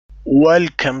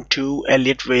Welcome to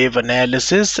Elliott Wave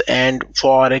Analysis and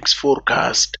Forex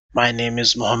Forecast. My name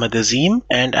is Mohammed Azim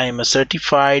and I am a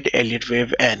certified Elliott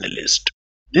Wave analyst.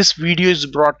 This video is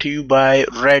brought to you by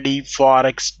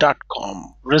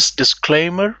ReadyForex.com. Risk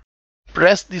disclaimer: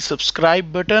 press the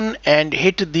subscribe button and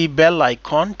hit the bell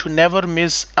icon to never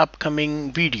miss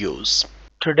upcoming videos.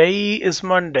 Today is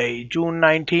Monday, June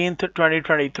 19th,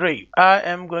 2023. I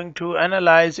am going to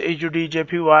analyze AUD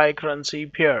JPY currency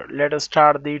pair. Let us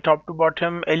start the top to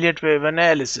bottom Elliott Wave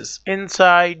analysis.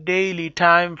 Inside daily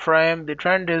time frame, the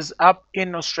trend is up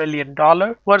in Australian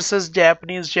dollar versus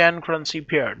Japanese yen currency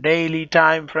pair. Daily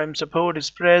time frame support is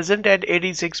present at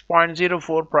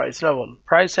 86.04 price level.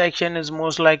 Price action is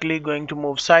most likely going to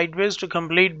move sideways to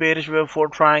complete bearish wave 4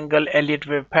 triangle Elliott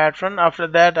wave pattern. After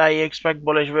that, I expect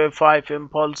bullish wave 5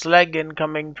 impulse leg in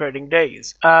coming trading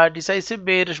days. A decisive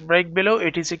bearish break below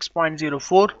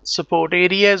 86.04 support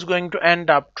area is going to end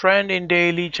up trend in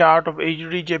daily chart of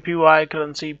AUD JPY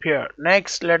currency pair.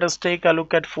 Next, let us take a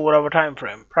look at 4-hour time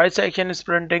frame. Price action is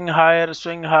printing higher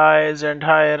swing highs and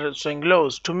higher swing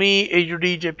lows. To me,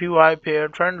 AUD JPY pair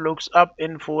trend looks up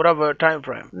in 4-hour time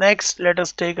frame. Next, let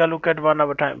us take a look at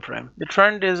 1-hour time frame. The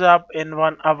trend is up in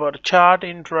 1-hour chart.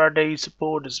 Intraday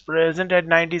support is present at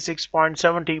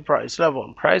 96.70 price level.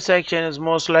 Price action is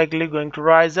most likely going to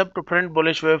rise up to print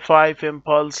bullish wave 5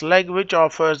 impulse leg, which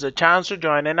offers a chance to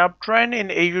join an uptrend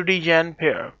in AUD yen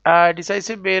pair. A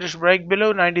decisive bearish break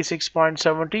below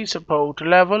 96.70 support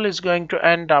level is going to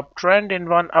end up trend in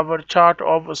 1-hour chart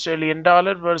of Australian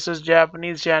dollar versus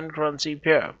Japanese yen currency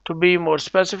pair. To be more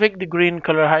specific, the green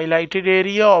color highlighted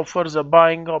area offers a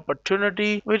buying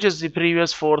opportunity, which is the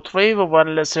previous fourth wave of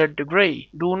 1 lesser degree.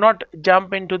 Do not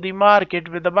jump into the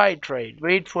market with a buy trade.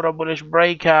 Wait for a bullish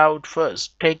breakout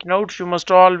first. Take note, you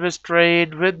must always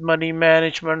trade with money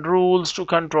management rules to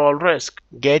control risk.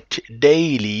 Get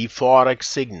daily forex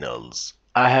signals.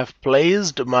 I have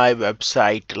placed my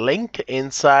website link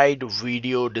inside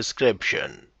video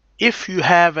description. If you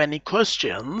have any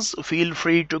questions, feel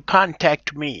free to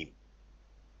contact me.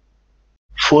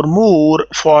 For more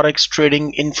forex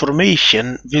trading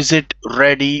information, visit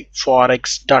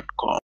ReadyForex.com.